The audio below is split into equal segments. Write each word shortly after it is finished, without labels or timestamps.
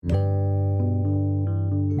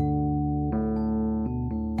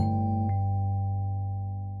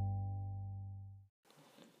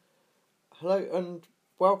Hello and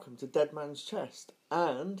welcome to Dead Man's Chest.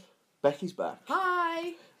 And Becky's back.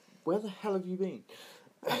 Hi! Where the hell have you been?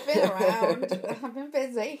 I've been around. I've been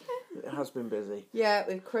busy. It has been busy. Yeah,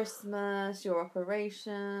 with Christmas, your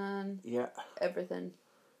operation. Yeah. Everything.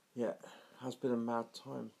 Yeah. It has been a mad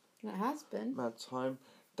time. It has been. Mad time.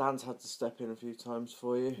 Dan's had to step in a few times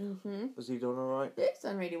for you. Mm-hmm. Has he done alright? Yeah, he's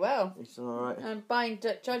done really well. He's done alright. And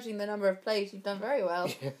judging the number of plays, you've done very well.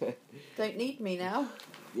 Don't need me now.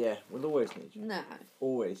 Yeah, we'll always need you. No.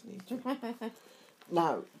 Always need you.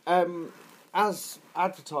 Now, as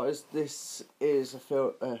advertised, this is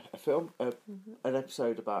an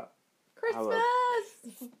episode about Christmas!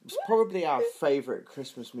 It's probably our favourite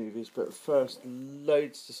Christmas movies, but first,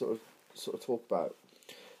 loads to sort of talk about.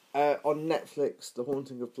 On Netflix, The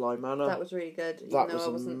Haunting of Bly Manor. That was really good. That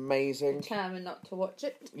was amazing. Determined not to watch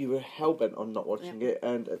it. You were hellbent on not watching it,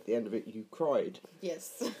 and at the end of it, you cried.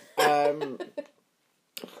 Yes.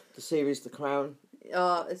 The series The Crown.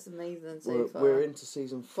 Oh, it's amazing so far. We're into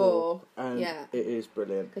season 4, and it is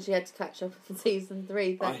brilliant. Because you had to catch up on season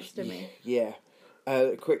 3, thanks to me. Yeah.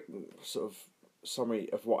 A quick sort of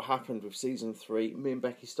summary of what happened with season 3. Me and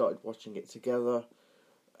Becky started watching it together.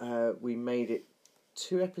 We made it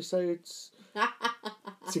 2 episodes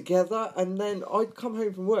together, and then I'd come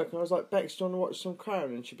home from work and I was like, Bex, do you want to watch some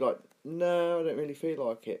Crown? And she'd be like, no, I don't really feel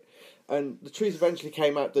like it. And the truth eventually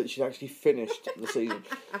came out that she'd actually finished the season.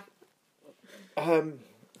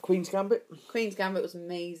 Queen's Gambit. Queen's Gambit was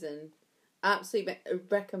amazing. Absolutely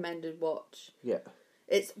recommended watch. Yeah.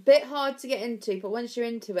 It's a bit hard to get into, but once you're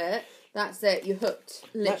into it, that's it. You're hooked,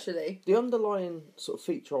 literally. The underlying sort of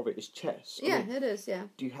feature of it is chess. Yeah, it is, yeah.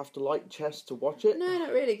 Do you have to like chess to watch it? No,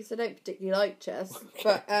 not really, because I don't particularly like chess.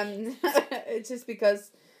 Okay. But it's just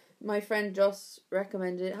because my friend Joss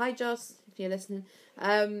recommended it. Hi, Joss, if you're listening.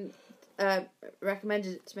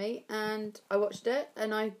 Recommended it to me, and I watched it,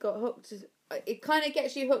 and I got hooked. It kind of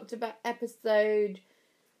gets you hooked about episode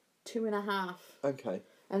 2.5. Okay.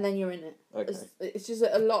 And then you're in it. Okay. It's just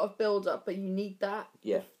a lot of build up, but you need that.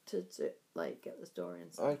 Yeah. To like get the story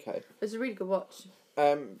and stuff. Okay. It's a really good watch.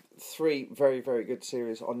 3 very, very good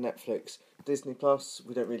series on Netflix. Disney Plus.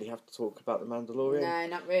 We don't really have to talk about The Mandalorian. No,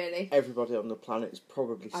 not really. Everybody on the planet's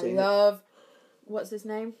probably seen it. What's his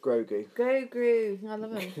name? Grogu. Grogu. I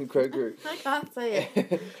love him. Grogu. I can't say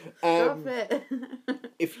it. Stop it.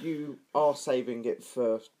 If you are saving it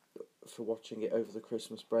for watching it over the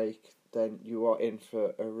Christmas break, then you are in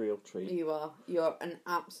for a real treat. You are. You're an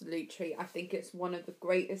absolute treat. I think it's one of the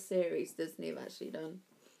greatest series Disney have actually done.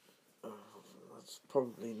 That's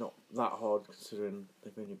probably not that hard considering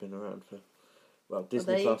they've only been around for... Well,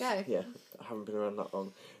 Disney there Plus, you go. yeah, I haven't been around that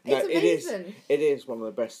long. It's amazing. It is one of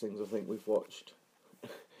the best things I think we've watched.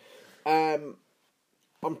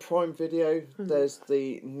 On Prime Video, there's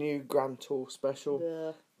the new Grand Tour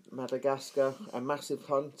special, Madagascar, A Massive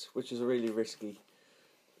Hunt, which is a really risky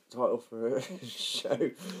title for a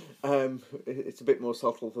show. It's a bit more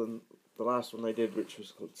subtle than the last one they did, which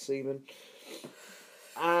was called Seaman.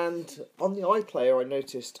 And on the iPlayer, I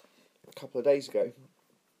noticed a couple of days ago,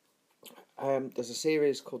 there's a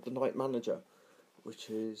series called The Night Manager, which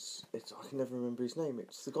is... I can never remember his name.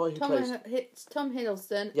 It's the guy who plays... It's Tom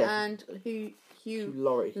Hiddleston and Hugh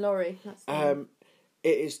Laurie. That's the name.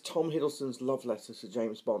 It is Tom Hiddleston's love letter to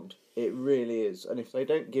James Bond. It really is. And if they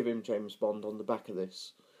don't give him James Bond on the back of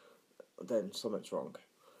this, then something's wrong.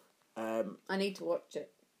 I need to watch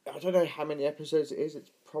it. I don't know how many episodes it is. It's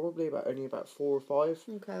probably only about 4 or 5.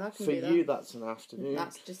 Okay, I can For do that. you, that's an afternoon.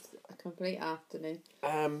 That's just a complete afternoon.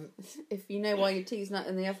 If If you know why your tea's not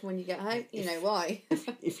in the oven when you get home, you know why.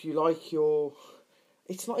 if you like your...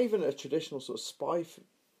 It's not even a traditional sort of spy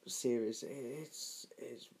series. It's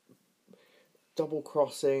double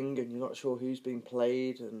crossing and you're not sure who's being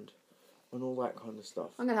played and all that kind of stuff.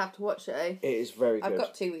 I'm going to have to watch it, eh? It is very good. I've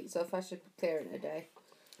got 2 weeks off. I should clear it in a day.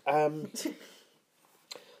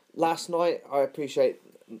 Last night, I appreciate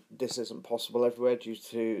this isn't possible everywhere due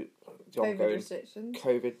to the ongoing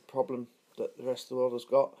COVID problem that the rest of the world has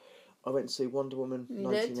got. I went to see Wonder Woman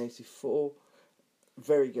 1984.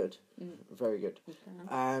 Very good. Very good.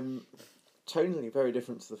 Okay. Tonally very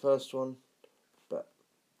different to the first one, but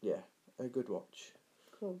yeah, a good watch.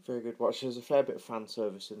 Cool. Very good watch. There's a fair bit of fan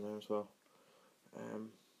service in there as well.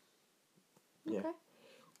 Yeah. Okay.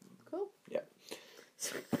 Cool. Yeah.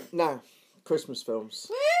 Now, Christmas films.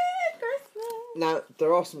 Woo! Christmas! Now,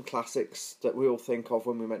 there are some classics that we all think of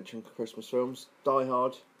when we mention Christmas films. Die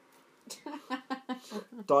Hard.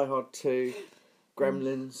 Die Hard 2.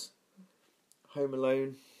 Gremlins. Home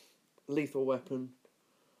Alone. Lethal Weapon.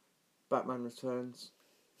 Batman Returns.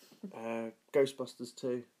 Ghostbusters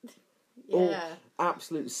 2. Yeah. All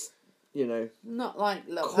absolute you know, Not like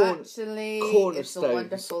Love Actually, It's a cornerstones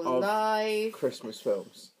Wonderful of Life. Christmas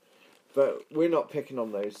films. But we're not picking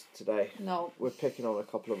on those today. No. We're picking on a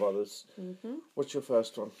couple of others. Mm-hmm. What's your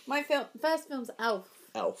first one? My first film's Elf.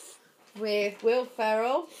 Elf. With Will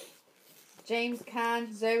Ferrell, James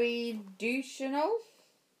Caan, Zoe Deschanel.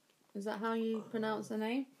 Is that how you pronounce her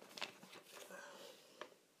name?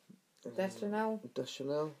 Deschanel.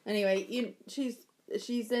 Anyway,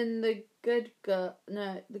 she's in The Good Girl.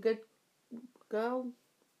 No, The Good Girl.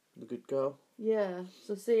 The Good Girl. Yeah,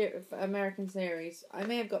 it's a American series. I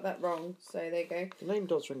may have got that wrong, so there you go. The name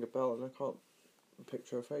does ring a bell, and I can't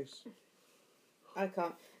picture her face. I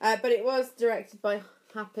can't. But it was directed by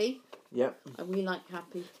Happy. Yep. And we like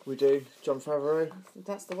Happy. We do. Jon Favreau.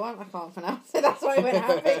 That's the one. I can't pronounce it. That's why I went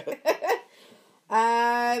Happy.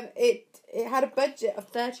 It had a budget of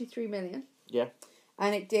 33 million. Yeah.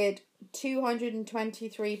 And it did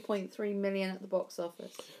 223.3 million at the box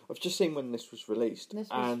office. I've just seen when this was released. This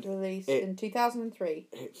was released in 2003.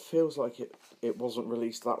 It feels like it wasn't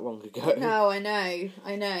released that long ago. No, I know.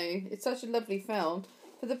 It's such a lovely film.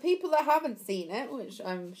 For the people that haven't seen it, which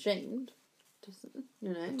I'm ashamed, to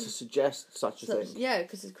suggest such a thing. Yeah,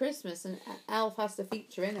 because it's Christmas and Elf has to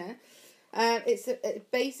feature in it. It's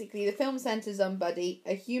basically the film centres on Buddy,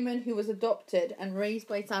 a human who was adopted and raised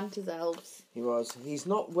by Santa's elves. He was. He's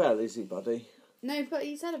not well, is he, Buddy? No, but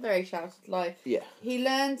he's had a very sheltered life. Yeah. He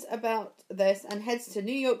learns about this and heads to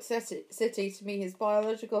New York City to meet his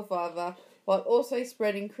biological father, while also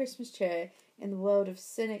spreading Christmas cheer in the world of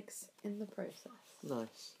cynics in the process.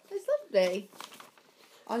 Nice. It's lovely.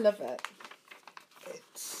 I love it.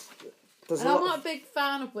 And I'm not a big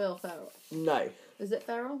fan of Will Ferrell. No. Is it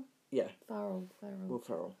Ferrell? Yeah. Will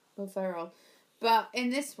Will Ferrell. But in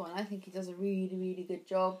this one, I think he does a really, really good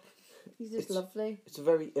job. He's just lovely. It's a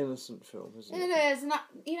very innocent film, isn't it? It is. And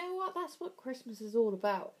you know what? That's what Christmas is all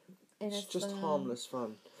about. It's just harmless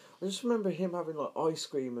fun. I just remember him having like ice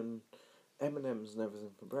cream and M&Ms and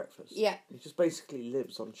everything for breakfast. Yeah. He just basically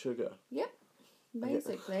lives on sugar. Yep.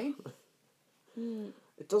 Basically.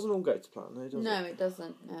 It doesn't all go to plan, though, does it? No, it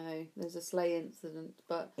doesn't. No. There's a sleigh incident,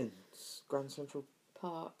 but... In Grand Central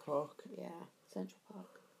Park. Yeah, Central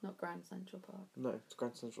Park. Not Grand Central Park. No, it's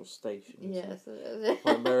Grand Central Station. Yes.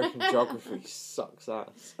 My American geography sucks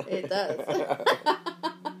ass. It does.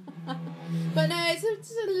 But no,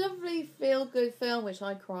 it's a lovely feel-good film which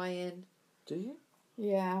I cry in. Do you?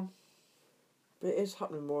 Yeah. But it is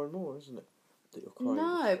happening more and more, isn't it? That you're crying.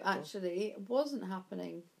 No, actually, it wasn't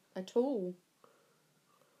happening at all.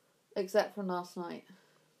 Except from last night.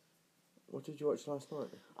 What did you watch last night?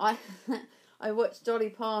 I watched Dolly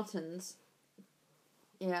Parton's.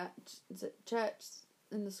 Yeah, is it Church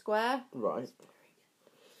in the Square? Right.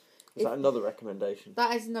 Is that another recommendation?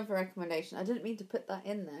 That is another recommendation. I didn't mean to put that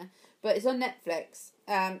in there, but it's on Netflix.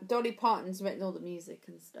 Dolly Parton's written all the music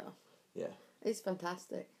and stuff. Yeah. It's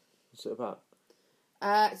fantastic. What's it about?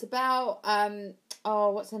 It's about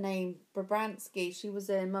what's her name? Brabransky. She was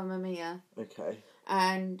in Mamma Mia. Okay.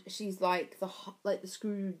 And she's like the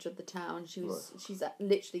Scrooge of the town. She's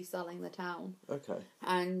literally selling the town. Okay.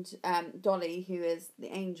 And Dolly, who is the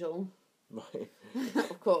angel, right.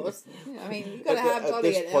 of course. I mean, you've got to have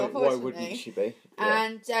Dolly in it. Point, why wouldn't she be? Yeah.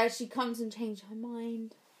 And she comes and changes her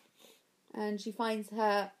mind, and she finds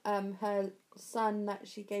her son that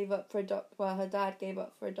she gave up for her dad gave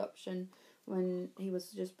up for adoption when he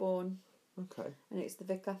was just born. Okay. And it's the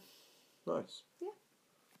vicar. Nice. Yeah.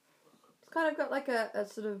 Kind of got like a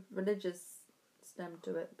sort of religious stem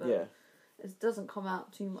to it, but it doesn't come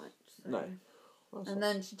out too much. So. No. And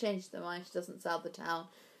then she changed her mind. She doesn't sell the town,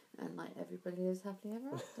 and like everybody lives happily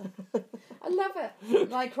ever after. I love it.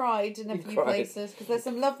 And I cried in a few places because there's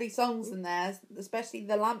some lovely songs in there, especially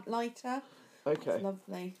the Lamplighter. Okay. It's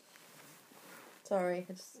lovely. Sorry,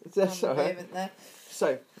 I just that's all right. There.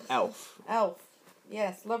 So, Elf. Elf.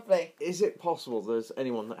 Yes, lovely. Is it possible there's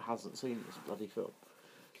anyone that hasn't seen this bloody film?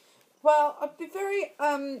 Well, I'd be very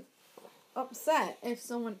upset if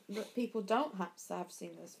people don't have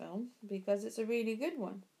seen this film because it's a really good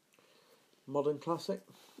one. Modern classic?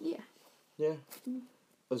 Yeah. Yeah.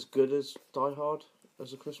 As good as Die Hard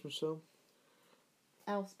as a Christmas film?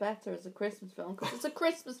 Elf's better as a Christmas film because it's a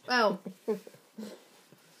Christmas film.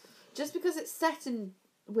 Just because it's set in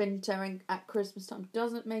winter and at Christmas time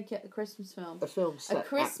doesn't make it a Christmas film. A film set at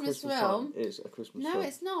Christmas film is a Christmas film. No,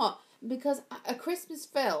 it's not. Because a Christmas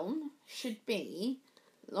film should be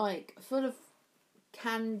like full of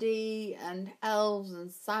candy and elves and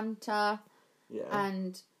Santa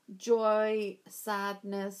and joy,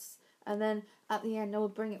 sadness, And then at the end, I will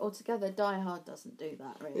bring it all together. Die Hard doesn't do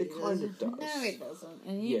that, really. It kind of does. No, it doesn't.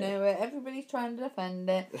 And you know it. Everybody's trying to defend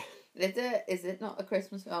it. Is it not a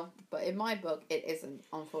Christmas film? But in my book, it isn't,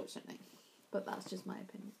 unfortunately. But that's just my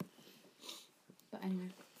opinion. But anyway.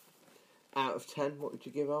 Out of 10, what would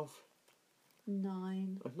you give Elf?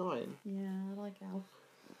 9. A 9? Yeah, I like Elf.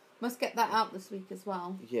 Must get that out this week as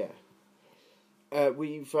well. Yeah.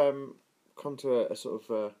 We've come to a sort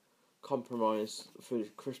of compromise for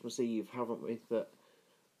Christmas Eve, haven't we? That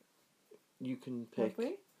you can pick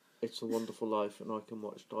It's a Wonderful Life and I can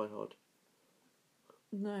watch Die Hard.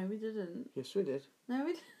 No, we didn't. Yes, we did. No,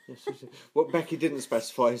 we didn't. Yes, we did. What Becky didn't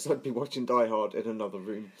specify is I'd be watching Die Hard in another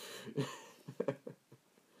room.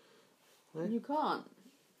 No? You can't.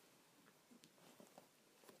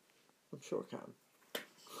 I'm sure I can.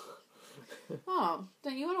 Oh,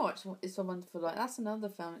 don't you want to watch It's a Wonderful Life? That's another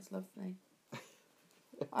film. It's lovely.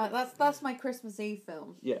 That's my Christmas Eve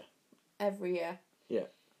film. Yeah. Every year. Yeah.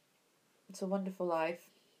 It's a Wonderful Life.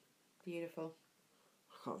 Beautiful.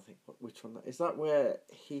 I can't think which one that is. That where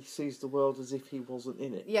he sees the world as if he wasn't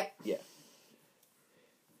in it? Yeah. Yeah.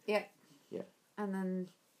 Yeah. Yeah. And then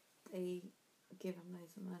they give him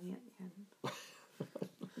loads of money at the end.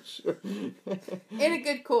 Sure. In a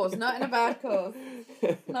good cause, not in a bad cause.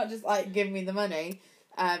 Not just like give me the money,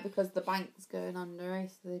 because the bank's going under, eh?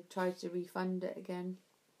 So they tried to refund it again.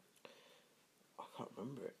 I can't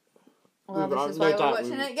remember it. Well, this is why we're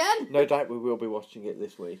watching it again. No doubt we will be watching it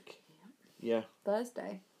this week. Yeah.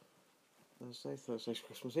 Thursday's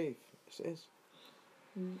Christmas Eve. Yes, it is.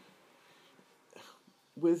 Mm.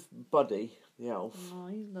 With Buddy, the elf. Oh,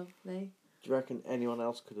 he's lovely. Do you reckon anyone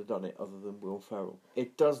else could have done it other than Will Ferrell?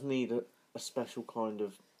 It does need a special kind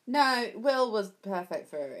of... No, Will was perfect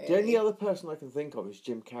for it. The only other person I can think of is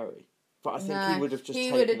Jim Carrey. But I think he would have just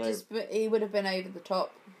taken over. He would have been over the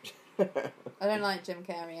top. I don't like Jim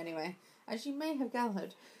Carrey anyway. As you may have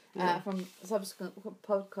gathered from subsequent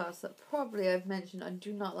podcasts that probably I've mentioned, I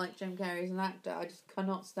do not like Jim Carrey as an actor. I just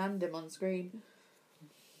cannot stand him on screen.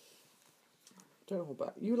 Don't hold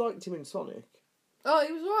back. You liked him in Sonic. Oh,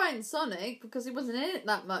 he was alright in Sonic because he wasn't in it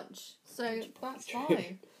that much. So that's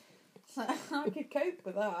fine. So I could cope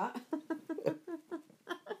with that.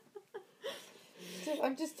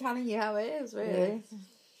 I'm just telling you how it is, really. Yeah.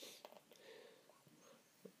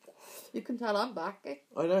 You can tell I'm back. Eh?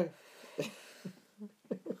 I know.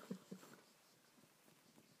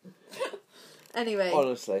 Anyway.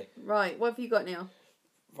 Honestly. Right, what have you got now?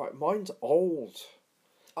 Right, mine's old.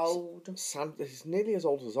 Old. It's nearly as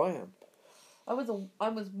old as I am. I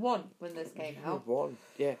was 1 when this came out. 1,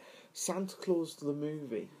 yeah. Santa Claus the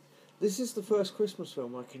movie. This is the first Christmas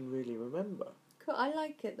film I can really remember. Cool. I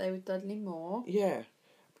like it though with Dudley Moore. Yeah.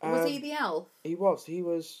 Was he the elf? He was. He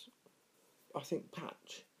was, I think,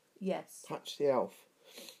 Patch. Yes. Patch the elf.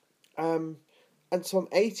 And some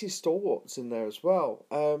 80s stalwarts in there as well.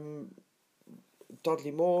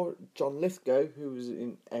 Dudley Moore, John Lithgow, who was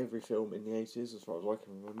in every film in the 80s as far as I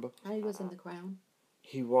can remember. He was in The Crown.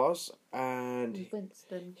 He was, and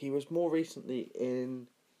Winston. He was more recently in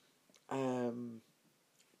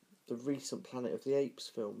the recent Planet of the Apes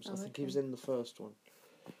films. I think he was in the first one.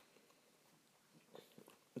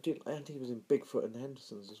 And he was in Bigfoot and the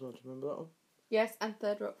Hendersons as well. Do you remember that one? Yes, and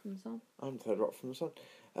Third Rock from the Sun. And Third Rock from the Sun.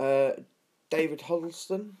 David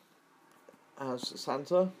Huddleston as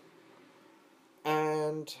Santa.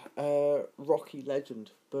 And Rocky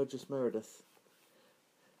legend, Burgess Meredith.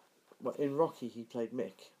 Well, in Rocky, he played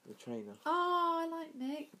Mick, the trainer. Oh, I like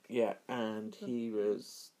Mick. Yeah, and he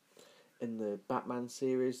was in the Batman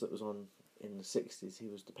series that was on in the 60s. He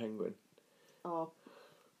was the Penguin. Oh,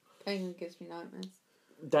 Penguin gives me nightmares.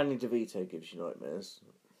 Danny DeVito gives you nightmares.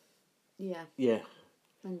 Yeah. Yeah.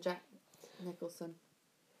 And Jack Nicholson.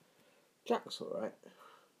 Jack's alright.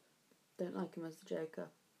 Don't like him as the Joker.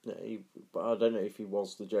 No, but I don't know if he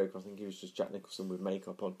was the Joker. I think he was just Jack Nicholson with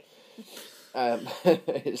makeup on.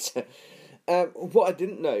 What I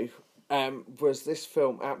didn't know was this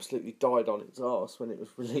film absolutely died on its arse when it was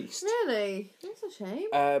released. Really? That's a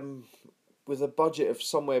shame. With a budget of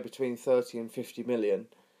somewhere between 30 and 50 million,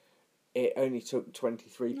 it only took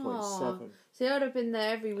 23.7. See, I would have been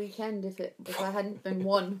there every weekend if I hadn't been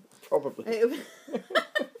 1. Probably.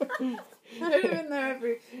 I would have been there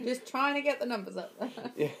just trying to get the numbers up.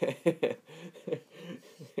 Yeah.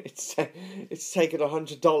 It's taken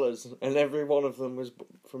 $100 and every one of them was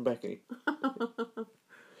from Becky.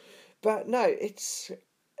 But no, it's...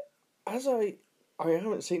 As I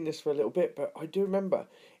haven't seen this for a little bit, but I do remember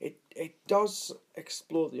it does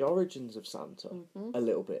explore the origins of Santa a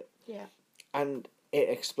little bit. Yeah. And it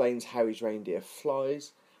explains how his reindeer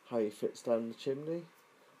flies, how he fits down the chimney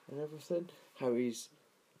and everything, how he's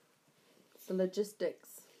the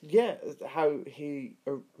logistics. Yeah, how he,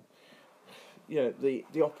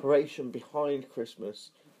 the operation behind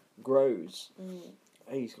Christmas grows.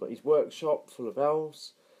 He's got his workshop full of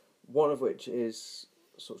elves, one of which is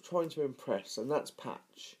sort of trying to impress, and that's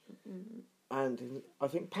Patch. And I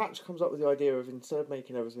think Patch comes up with the idea of, instead of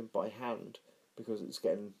making everything by hand, because it's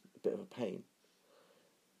getting a bit of a pain,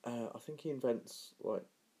 I think he invents like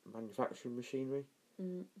manufacturing machinery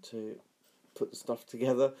to put the stuff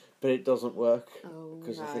together, but it doesn't work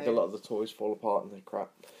because I think a lot of the toys fall apart and they're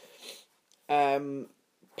crap.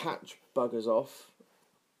 Patch buggers off.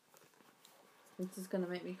 This is going to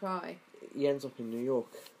make me cry. He ends up in New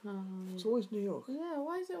York. Oh. It's always New York. Yeah,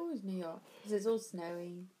 why is it always New York? Because it's all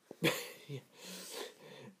snowy.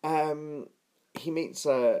 He meets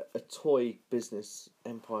a toy business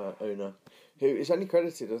empire owner who is only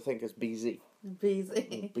credited, I think, as BZ.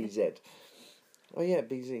 BZ. Oh yeah,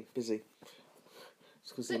 BZ. Busy. It's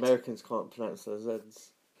because the Americans can't pronounce their Zs.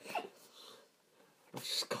 I've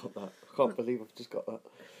just got that. I can't believe I've just got that.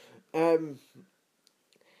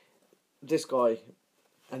 This guy,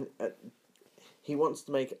 and he wants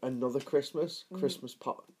to make another Christmas, Christmas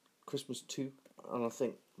 2, and I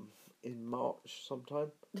think in March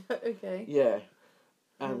sometime. Okay. Yeah.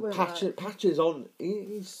 And Patch is on,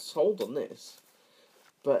 he's sold on this.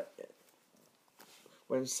 But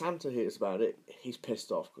when Santa hears about it, he's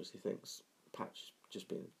pissed off because he thinks Patch is just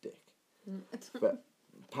being a dick. But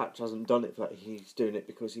Patch hasn't done it for that, he's doing it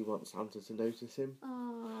because he wants Santa to notice him.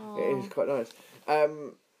 Aww. It is quite nice.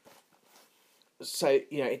 So,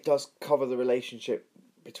 it does cover the relationship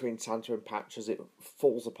between Santa and Patch as it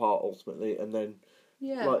falls apart ultimately, and then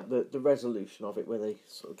like the resolution of it where they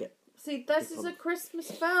sort of get... See, this is a Christmas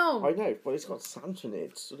film. I know, but it's got Santa in it.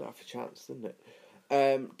 It's sort of have a chance, doesn't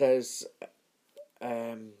it? There's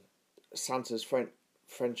Santa's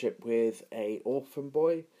friendship with a orphan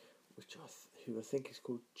boy, who I think is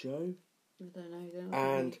called Joe. I don't know.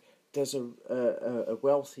 And there's a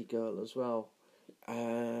wealthy girl as well,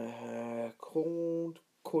 called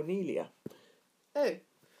Cornelia. Oh.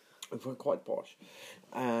 Quite posh.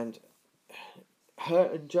 And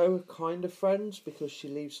her and Joe are kind of friends because she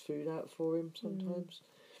leaves food out for him sometimes.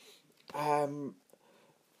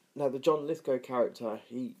 Now, the John Lithgow character,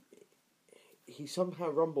 he somehow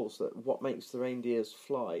rumbles that what makes the reindeers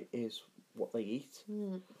fly is what they eat.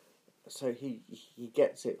 So he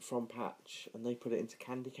gets it from Patch, and they put it into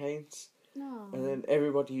candy canes. Aww. And then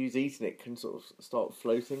everybody who's eating it can sort of start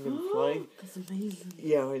floating and flying. That's amazing.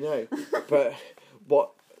 Yeah, I know. But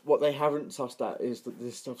what they haven't sussed out is that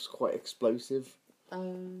this stuff's quite explosive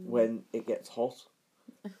when it gets hot.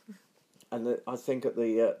 And I think at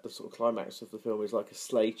the sort of climax of the film is like a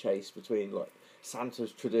sleigh chase between like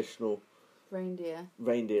Santa's traditional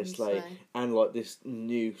reindeer sleigh and like this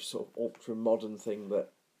new sort of ultra modern thing that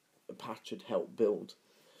Patch had helped build.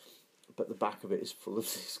 But the back of it is full of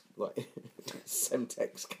this like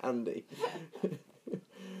Semtex candy.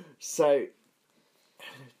 So,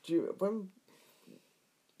 when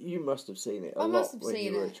you must have seen it a lot when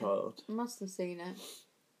you were a child. I must have seen it.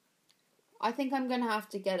 I think I'm going to have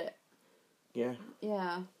to get it. Yeah.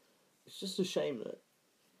 Yeah. It's just a shame that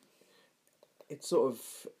it's sort of,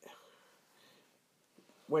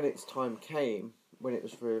 when its time came, when it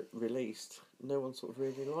was released, no one sort of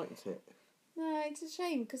really liked it. No, it's a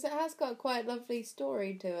shame because it has got quite a lovely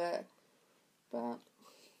story to it, but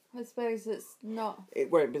I suppose it's not.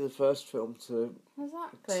 It won't be the first film to.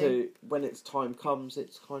 Exactly. To when its time comes,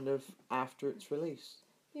 it's kind of after its release.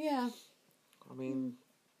 Yeah. I mean,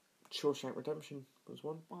 Shawshank Redemption was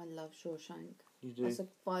one. I love Shawshank. You do. That's a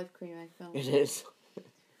 5 cream egg film. It is.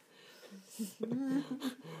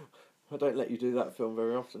 I don't let you do that film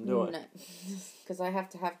very often, do I? No, because I have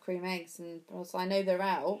to have cream eggs, and plus I know they're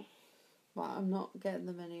out, but I'm not getting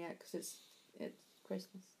them any yet because it's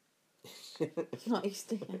Christmas. It's not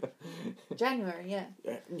Easter yet. January, yeah.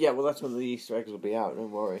 Yeah, well, that's when the Easter eggs will be out.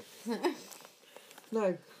 Don't worry.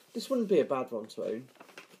 No, this wouldn't be a bad one to own.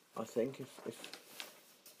 I think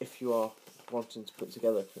if you are wanting to put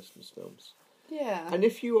together Christmas films. Yeah. And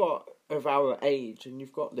if you are of our age and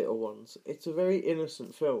you've got little ones, it's a very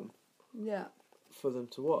innocent film. Yeah. For them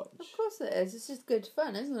to watch. Of course it is. It's just good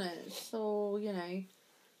fun, isn't it? It's all,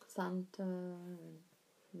 Santa and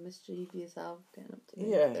mischievous elf getting up to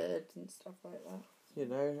birds and stuff like that.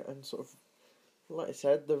 And sort of, like I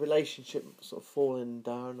said, the relationship sort of falling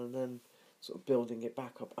down and then sort of building it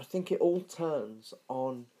back up. I think it all turns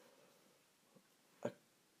on a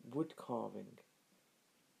wood carving.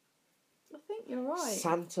 I think you're right.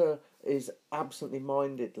 Santa is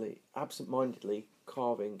absent-mindedly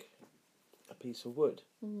carving a piece of wood.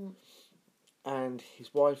 And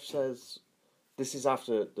his wife says, this is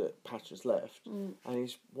after the Patch has left, and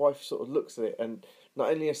his wife sort of looks at it, and not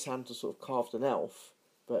only has Santa sort of carved an elf,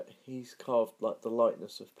 but he's carved like the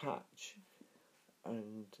likeness of Patch,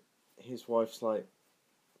 and his wife's like,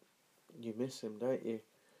 "You miss him, don't you?"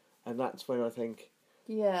 And that's when I think,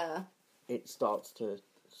 yeah, it starts to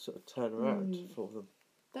sort of turn around for them.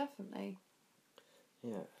 Definitely.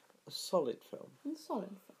 Yeah, a solid film. A solid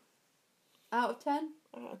film. Out of 10?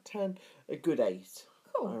 Out of 10, a good 8.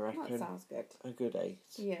 Cool. I reckon. That sounds good. A good 8.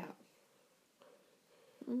 Yeah.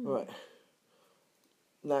 Right.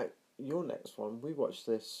 Now, your next one, we watched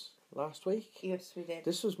this last week. Yes, we did.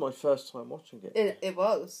 This was my first time watching it. It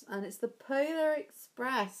was, and it's the Polar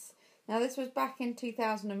Express. Now, this was back in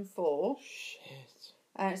 2004. Shit.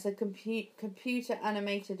 And it's a computer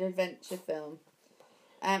animated adventure film.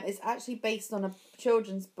 It's actually based on a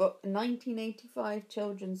children's book, a 1985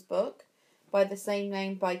 children's book by the same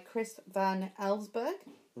name by Chris Van Allsburg.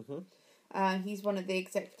 Mm-hmm. He's one of the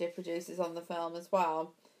executive producers on the film as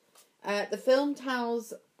well. The film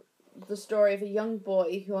tells the story of a young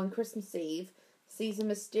boy who on Christmas Eve sees a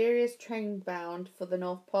mysterious train bound for the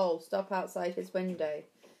North Pole stop outside his window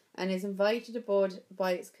and is invited aboard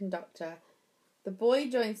by its conductor. The boy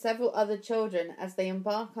joins several other children as they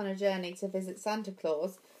embark on a journey to visit Santa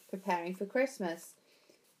Claus, preparing for Christmas.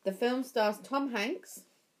 The film stars Tom Hanks,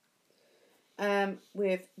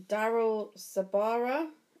 with Daryl Sabara,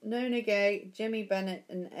 Nona Gay, Jimmy Bennett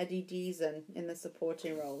and Eddie Deason in the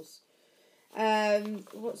supporting roles.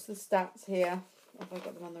 What's the stats here? Have I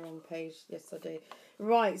got them on the wrong page? Yes, I do.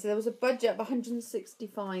 Right, so there was a budget of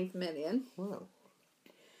 165 million. Wow.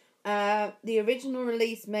 The original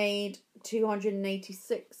release made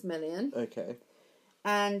 286 million. Okay.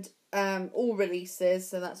 And all releases,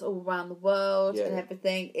 so that's all around the world Yeah. and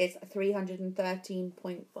everything, is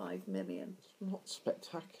 313.5 million. It's not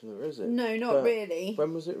spectacular, is it? No, not But really.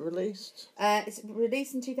 When was it released? It's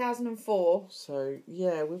released in 2004. So,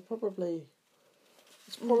 yeah, we're probably...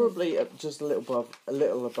 It's probably just a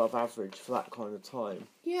little above average for that kind of time.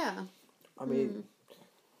 Yeah. I mean...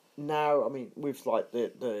 Now, I mean, with like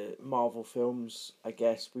the Marvel films, I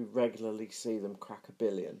guess we regularly see them crack $1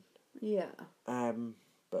 billion. Yeah.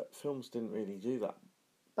 But films didn't really do that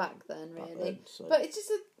Back then, really. so. But it's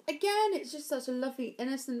just, it's just such a lovely,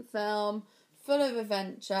 innocent film, full of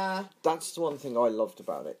adventure. That's the one thing I loved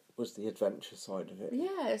about it, was the adventure side of it.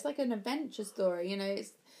 Yeah, it's like an adventure story, you know.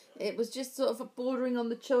 It was just sort of bordering on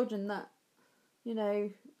the children that, you know,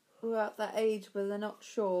 were at that age where they're not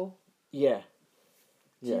sure. Yeah.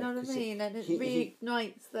 Do you know what I mean? And it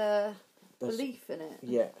reignites their belief in it.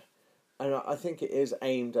 Yeah. And I think it is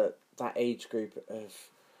aimed at that age group of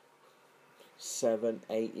 7,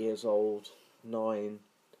 8 years old, 9.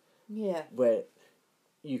 Yeah. Where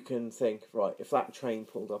you can think, right, if that train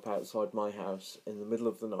pulled up outside my house in the middle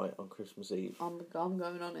of the night on Christmas Eve, I'm going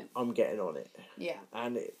on it. I'm getting on it. Yeah.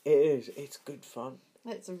 And it's good fun.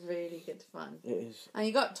 It's really good fun. It is. And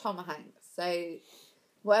you got Tom Hanks, so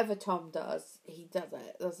whatever Tom does, he does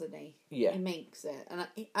it, doesn't he? Yeah. He makes it. And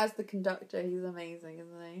as the conductor, he's amazing,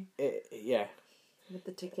 isn't he? Yeah. With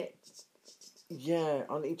the tickets. Yeah,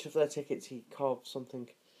 on each of their tickets he carved something,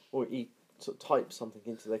 or he sort of typed something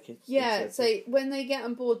into their kit. Yeah, so when they get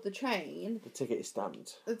on board the train, the ticket is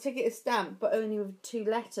stamped. the ticket is stamped, but only with 2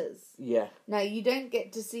 letters. Yeah. Now, you don't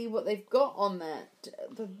get to see what they've got on there,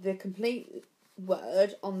 the complete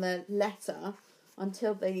word on the letter,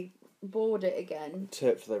 until they board it again.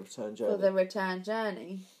 For their return journey. For the return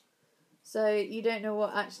journey. So you don't know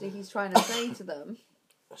what actually he's trying to say to them.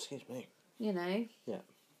 Excuse me. You know? Yeah.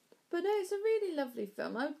 But no, it's a really lovely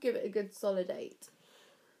film. I would give it a good solid 8.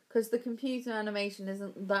 Because the computer animation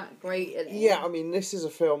isn't that great in it. Yeah, I mean, this is a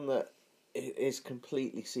film that is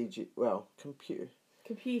completely CG... Well,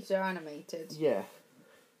 Computer animated. Yeah.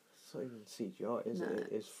 It's not even CGI, is No. it?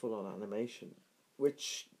 It is full-on animation.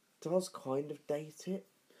 Which does kind of date it.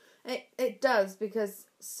 It does, because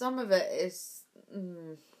some of it is...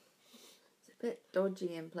 it's a bit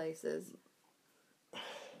dodgy in places.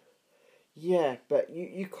 Yeah, but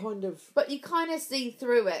you kind of... But you kind of see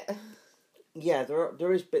through it. Yeah,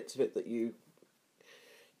 there is bits of it that you...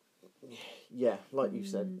 Yeah, like you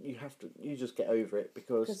said, you just get over it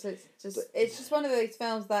because it's just one of those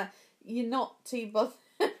films that you're not too bothered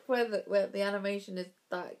whether the animation is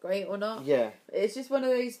that great or not. Yeah, it's just one of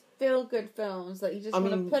those feel good films that you just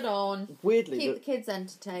want to put on, weirdly, keep the kids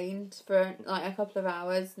entertained for like a couple of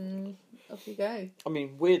hours, and off you go. I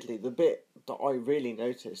mean, weirdly, the bit that I really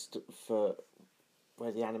noticed for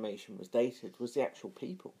where the animation was dated was the actual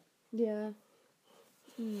people. Yeah.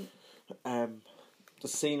 The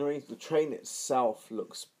scenery, the train itself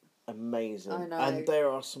looks amazing. I know. And there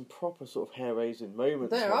are some proper sort of hair-raising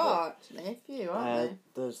moments. There are actually a few, aren't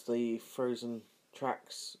there's the Frozen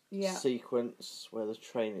tracks Yeah. sequence where the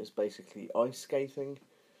train is basically ice skating,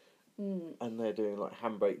 and they're doing like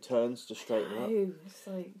handbrake turns to straighten up. Oh, it's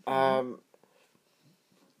like,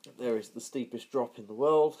 There is the steepest drop in the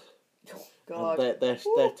world. oh, God. And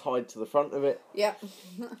they're tied to the front of it. Yeah.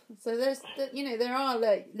 So there are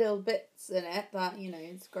like little bits in it that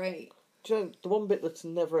it's great. Do you know, the one bit that's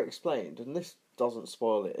never explained, and this doesn't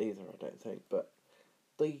spoil it either, I don't think, but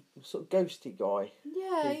the sort of ghosty guy.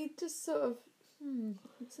 Yeah, he just sort of.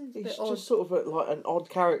 It seems a He's bit odd. just sort of like an odd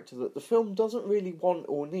character that the film doesn't really want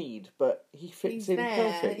or need, but he fits He's in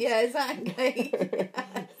there. perfect. Yeah, exactly.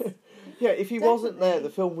 Yes. Yeah, if he wasn't there, Definitely.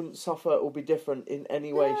 the film wouldn't suffer or be different in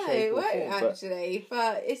any way, No, shape, it or won't form. actually.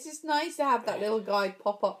 But it's just nice to have that little guy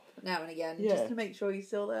pop up now and again, Yeah. just to make sure he's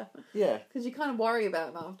still there. Yeah, Because you kind of worry about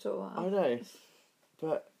him after a while. I know.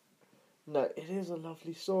 But, no, it is a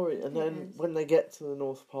lovely story. And It then is. when they get to the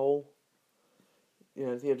North Pole,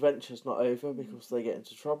 the adventure's not over because they get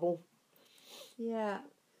into trouble. Yeah.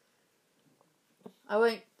 I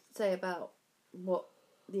won't say about what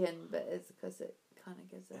the end bit is because it kind of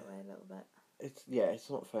gives it away a little bit. It's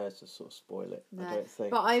not fair to sort of spoil it, No. I don't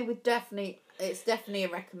think. But it's definitely a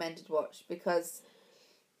recommended watch because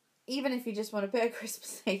even if you just want a bit of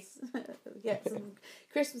Christmas, get some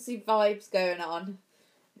Christmassy vibes going on,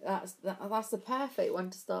 that's the perfect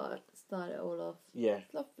one to start it all off. Yeah.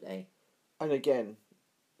 It's lovely. And again,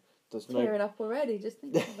 there's Tearing up already, just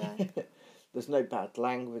thinking about it. There's no bad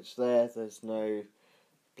language there. There's no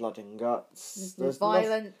blood and guts. There's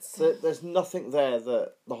violence. There's nothing there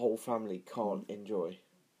that the whole family can't enjoy.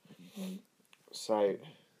 So,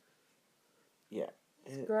 yeah,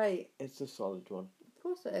 It's great. It's a solid one, Of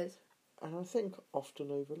course it is. and I think often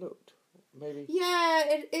overlooked. Maybe. Yeah,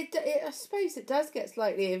 it I suppose it does get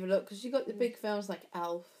slightly overlooked because you got the big films like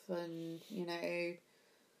Elf and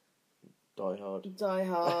Die Hard. Die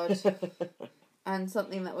Hard. And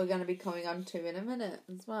something that we're going to be coming on to in a minute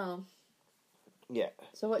as well. Yeah.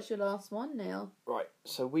 So what's your last one, Neil? Right.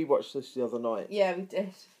 So we watched this the other night. Yeah, we did.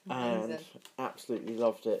 And Amazing. absolutely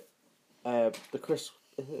loved it. The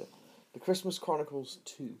Christmas Chronicles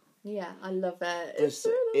 2. Yeah, I love it. This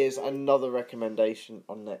is another recommendation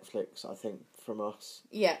on Netflix, I think, from us.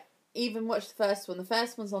 Yeah, even watch the first one. The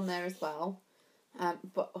first one's on there as well.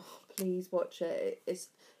 But please watch it. It's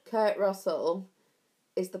Kurt Russell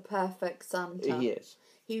is the perfect Santa. He is.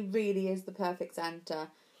 He really is the perfect Santa.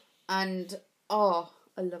 And, I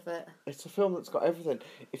love it. It's a film that's got everything.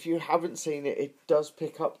 If you haven't seen it, it does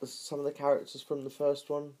pick up some of the characters from the first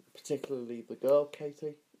one, particularly the girl,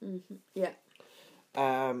 Katie. Mm-hmm.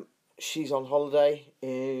 Yeah. She's on holiday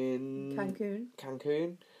in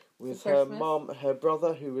Cancun with For her Christmas. mum, her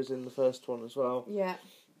brother, who was in the first one as well, Yeah.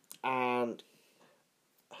 and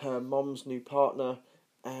her mum's new partner,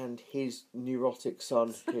 and his neurotic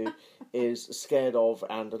son, who is scared of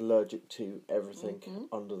and allergic to everything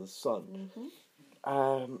under the sun.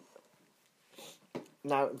 Mm-hmm.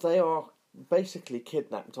 Now, they are basically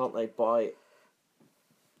kidnapped, aren't they, by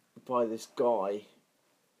this guy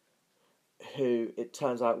who, it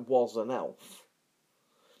turns out, was an elf.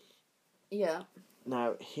 Yeah.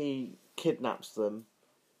 Now, he kidnaps them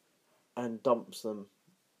and dumps them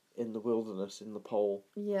in the wilderness, in the pole,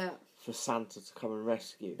 Yeah. for Santa to come and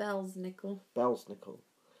rescue. Belsnickel. Belsnickel.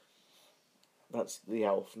 That's the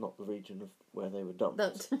elf, not the region of where they were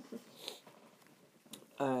dumped.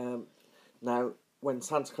 Now, when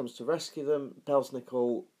Santa comes to rescue them,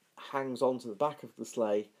 Belsnickel hangs onto the back of the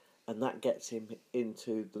sleigh, and that gets him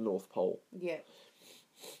into the North Pole. Yeah.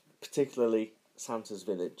 Particularly Santa's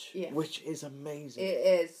village, Yeah. which is amazing.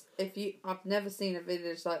 It is. I've never seen a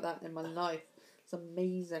village like that in my life. It's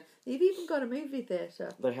amazing. They've even got a movie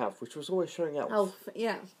theatre. They have, which was always showing Elf. Elf,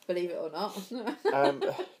 yeah, believe it or not.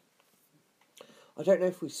 I don't know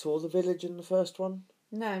if we saw the village in the first one.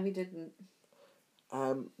 No, we didn't.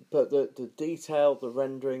 But the detail, the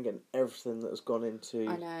rendering, and everything that has gone into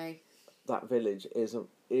I know. that village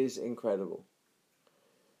is incredible.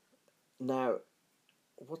 Now,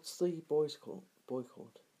 what's the boy called?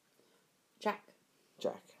 Jack.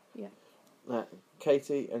 Jack. Yeah. Now,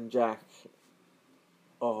 Katie and Jack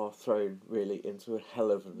are thrown really into a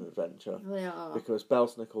hell of an adventure They are. because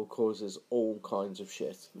Belsnickel causes all kinds of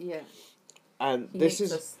shit. Yeah. And He this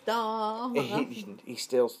makes is a star. he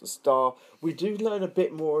steals the star. We do learn a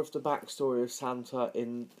bit more of the backstory of Santa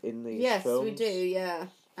in these Yes, films. we do, yeah.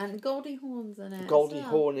 And Goldie Hawn's in it. Goldie as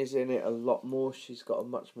well. Hawn is in it a lot more. She's got a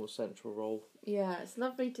much more central role. Yeah, it's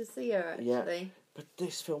lovely to see her, actually. Yeah. But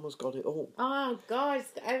this film has got it all. Oh, God,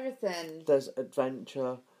 it's got everything. There's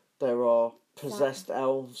adventure, There are possessed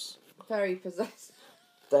elves. Very possessed.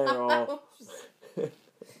 There are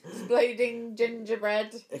exploding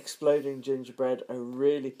gingerbread. Exploding gingerbread. A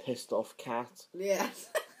really pissed off cat. Yes.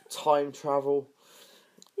 Time travel.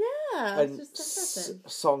 Yeah, And it's just depressing.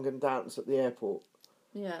 song and dance at the airport.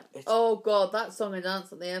 Yeah. It's... Oh God, that song and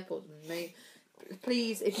dance at the airport was me.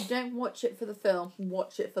 Please, if you don't watch it for the film,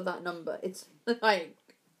 watch it for that number. It's like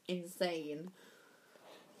insane.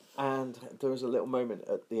 And there was a little moment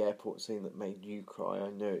at the airport scene that made you cry. I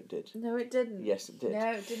know it did. No, it didn't. Yes, it did.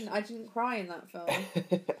 No, it didn't. I didn't cry in that film.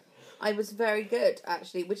 I was very good,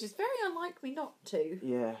 actually, which is very unlike me not to.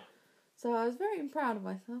 Yeah. So I was very proud of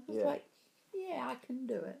myself. I was Yeah. like, yeah, I can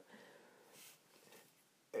do it.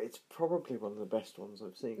 It's probably one of the best ones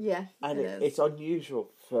I've seen. Yeah, and it is. it's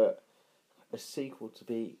unusual for a sequel to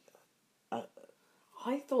be.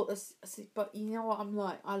 I thought this, but you know what I'm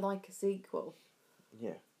like? I like a sequel.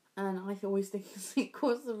 Yeah. And I always think the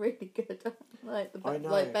sequels are really good. Like I know.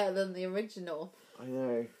 like better than the original. I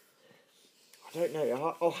know. I don't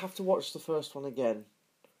know. I'll have to watch the first one again.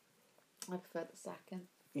 I prefer the second.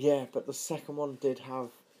 Yeah, but the second one did have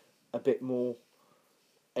a bit more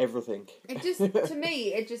everything. It just, to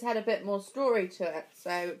me, it just had a bit more story to it.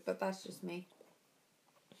 So, but that's just me.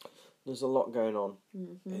 There's a lot going on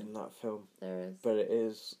Mm-hmm. in that film. There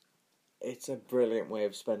is. But it's a brilliant way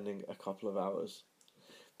of spending a couple of hours.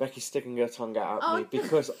 Becky's sticking her tongue out at me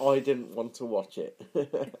because I didn't want to watch it.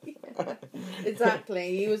 Yeah,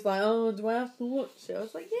 exactly. He was like, "Oh, do I have to watch it?" I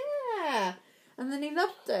was like, "Yeah," and then he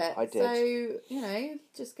loved it. I did. So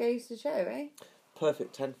just goes to show, eh?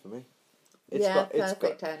 Perfect 10 for me.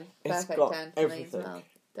 Perfect 10. It's Perfect got 10 for me as everything. well.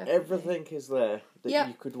 Definitely. Everything is there that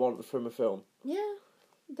you could want from a film. Yeah,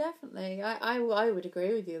 definitely. I would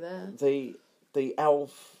agree with you there. The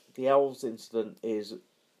elves incident is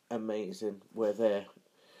amazing. Where they're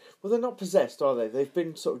not possessed, are they? They've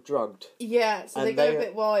been sort of drugged. Yeah, so they go a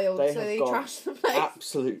bit wild, so they trash the place.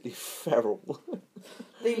 Absolutely feral.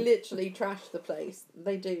 They literally trash the place.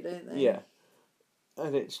 They do, don't they? Yeah.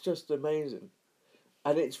 And it's just amazing.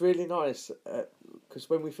 And it's really nice,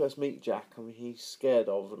 because when we first meet Jack, I mean, he's scared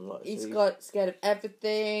of and like... He's scared of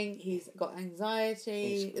everything, he's got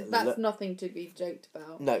anxiety. That's nothing to be joked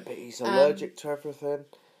about. No, but he's allergic to everything.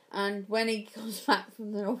 And when he comes back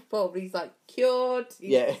from the North Pole, he's like cured.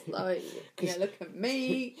 He's just like, yeah, look at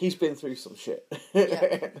me. He's been through some shit.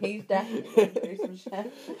 Yeah, he's definitely been through some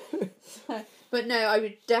shit. But no, I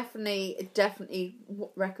would definitely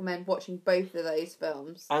recommend watching both of those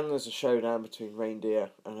films. And there's a showdown between reindeer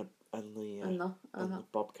and the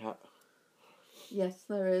bobcat. Yes,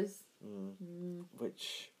 there is.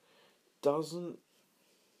 Which doesn't...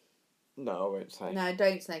 No, I won't say. No,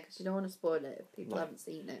 don't say, because you don't want to spoil it if people haven't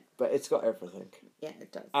seen it. But it's got everything. Yeah,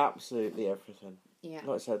 it does. Absolutely everything. Yeah.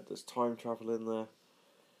 Like I said, there's time travel in there.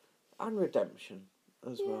 And redemption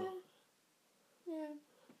as well. Yeah.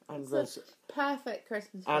 And perfect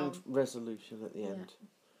Christmas film. And resolution at the end.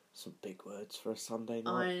 Some big words for a Sunday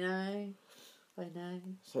night. I know.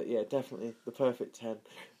 So yeah, definitely the perfect 10.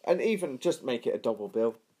 And even just make it a double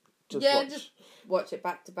bill. Just watch it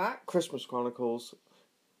back to back. Christmas Chronicles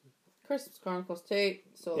 2,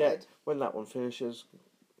 sorted. Yeah, when that one finishes,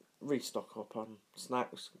 restock up on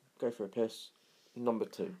snacks, go for a piss. Number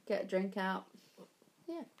 2. Get a drink out.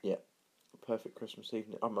 Yeah. Yeah. Perfect Christmas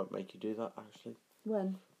evening. I might make you do that, actually.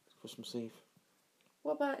 When? Christmas Eve.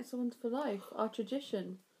 What about It's a Wonderful Life? Our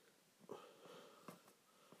tradition.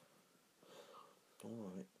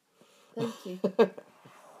 Alright. Thank you.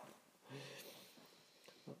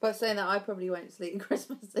 But saying that, I probably won't sleep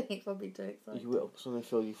Christmas Eve. I'll be too excited. You will, because I'm going to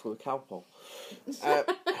fill you full of cowpole. You're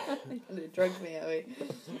going to drug me, are we?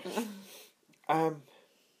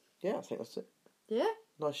 Yeah, I think that's it. Yeah?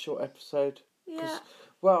 Nice short episode. Yeah.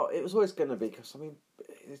 Well, it was always going to be, because, I mean,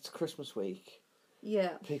 it's Christmas week.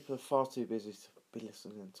 Yeah. People are far too busy to be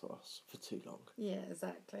listening to us for too long. Yeah,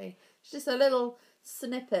 exactly. It's just a little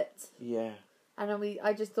snippet. Yeah. And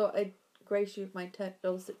I just thought I'd grace you with my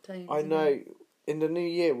dulcet tones. I know. In the new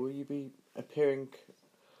year, will you be appearing...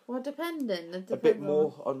 Well, depending. A bit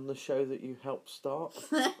more on the show that you helped start?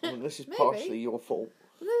 I mean, this is partially your fault.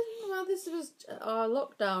 Well, this was our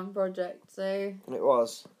lockdown project, so... It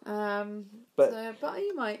was. But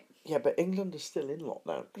you might. Yeah, but England is still in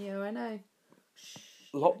lockdown. Yeah, I know.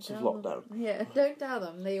 Lots of lockdown. Yeah, don't tell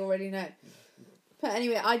them. They already know. But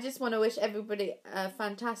anyway, I just want to wish everybody a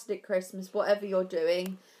fantastic Christmas, whatever you're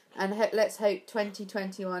doing. And let's hope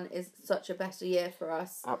 2021 is such a better year for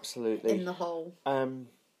us. Absolutely. In the whole.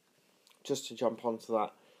 Just to jump onto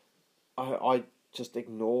that, I just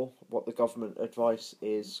ignore what the government advice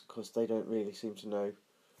is, because they don't really seem to know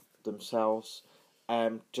themselves.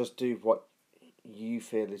 Just do what you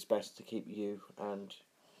feel is best to keep you and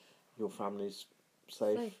your families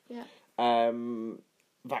safe. Yeah.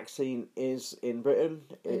 Vaccine is in Britain.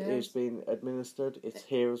 It is being administered. It's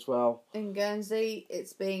here as well. In Guernsey,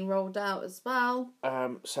 it's being rolled out as well.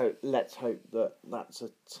 So let's hope that that's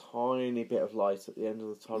a tiny bit of light at the end of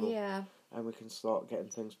the tunnel. Yeah. And we can start getting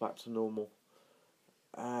things back to normal.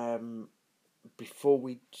 Before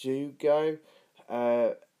we do go,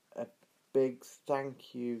 a big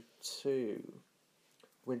thank you to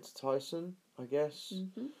Winter Tyson, I guess,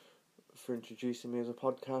 for introducing me as a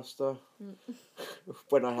podcaster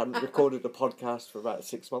when I hadn't recorded a podcast for about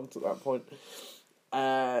 6 months at that point.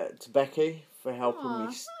 To Becky for helping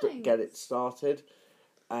me get it started.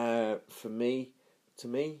 For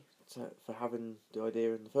having the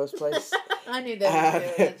idea in the first place. I knew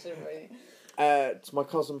that was to my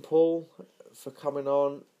cousin Paul for coming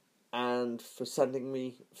on and for sending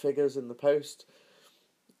me figures in the post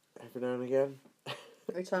every now and again.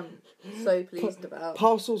 Which I'm so pleased about.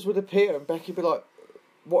 Parcels would appear and Becky would be like,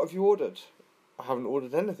 "What have you ordered?" "I haven't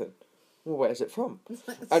ordered anything." "Well, where's it from?"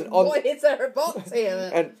 And why is there a box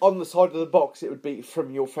here? And on the side of the box it would be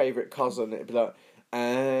from your favourite cousin. It'd be like,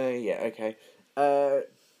 yeah, okay.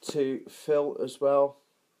 To Phil as well,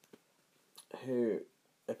 who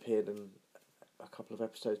appeared in a couple of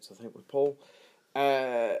episodes, I think, with Paul.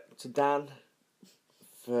 To Dan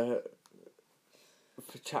for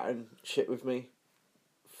chatting shit with me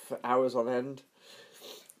for hours on end.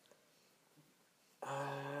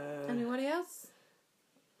 Anybody else?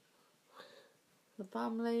 The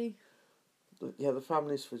family? Yeah, the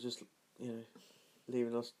families for just,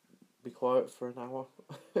 leaving us be quiet for an hour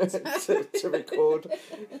to record.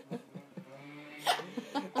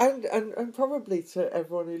 and probably to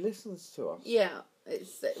everyone who listens to us. Yeah,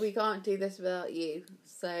 we can't do this without you,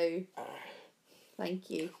 so thank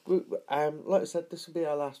you. Like I said, this will be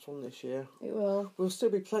our last one this year. It will. We'll still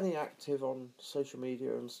be plenty active on social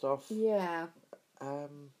media and stuff. Yeah.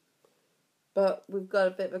 But we've got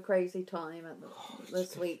a bit of a crazy time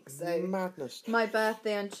this week, so... Madness. My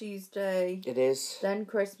birthday on Tuesday. It is. Then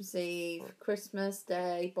Christmas Eve, Christmas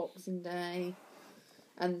Day, Boxing Day,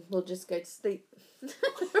 and we'll just go to sleep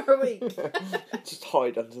for a week. Just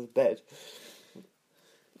hide under the bed.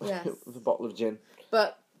 Yes. With a bottle of gin.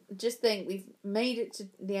 But just think, we've made it to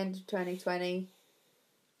the end of 2020.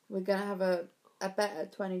 We're going to have a better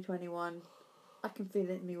 2021. I can feel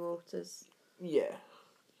it in my waters. Yeah.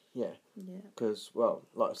 Yeah. Because, well,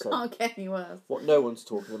 like I said... Can't get any worse. What no one's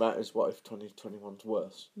talking about is what if 2021's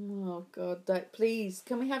worse. Oh, God. Please,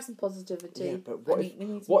 can we have some positivity? Yeah, but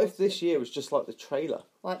what if this year was just like the trailer?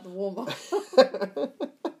 Like the warm-up.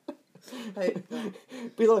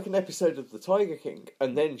 Be like an episode of The Tiger King,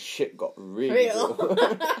 and then shit got real.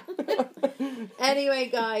 Anyway,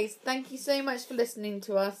 guys, thank you so much for listening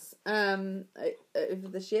to us over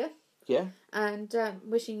this year. Yeah. And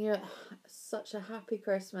wishing you such a happy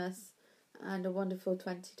Christmas and a wonderful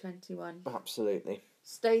 2021. Absolutely.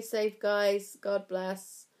 Stay safe, guys. God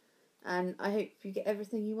bless. And I hope you get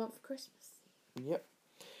everything you want for Christmas. Yep.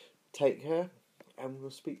 Take care, and we'll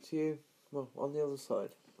speak to you, on the other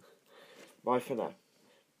side. Bye for now.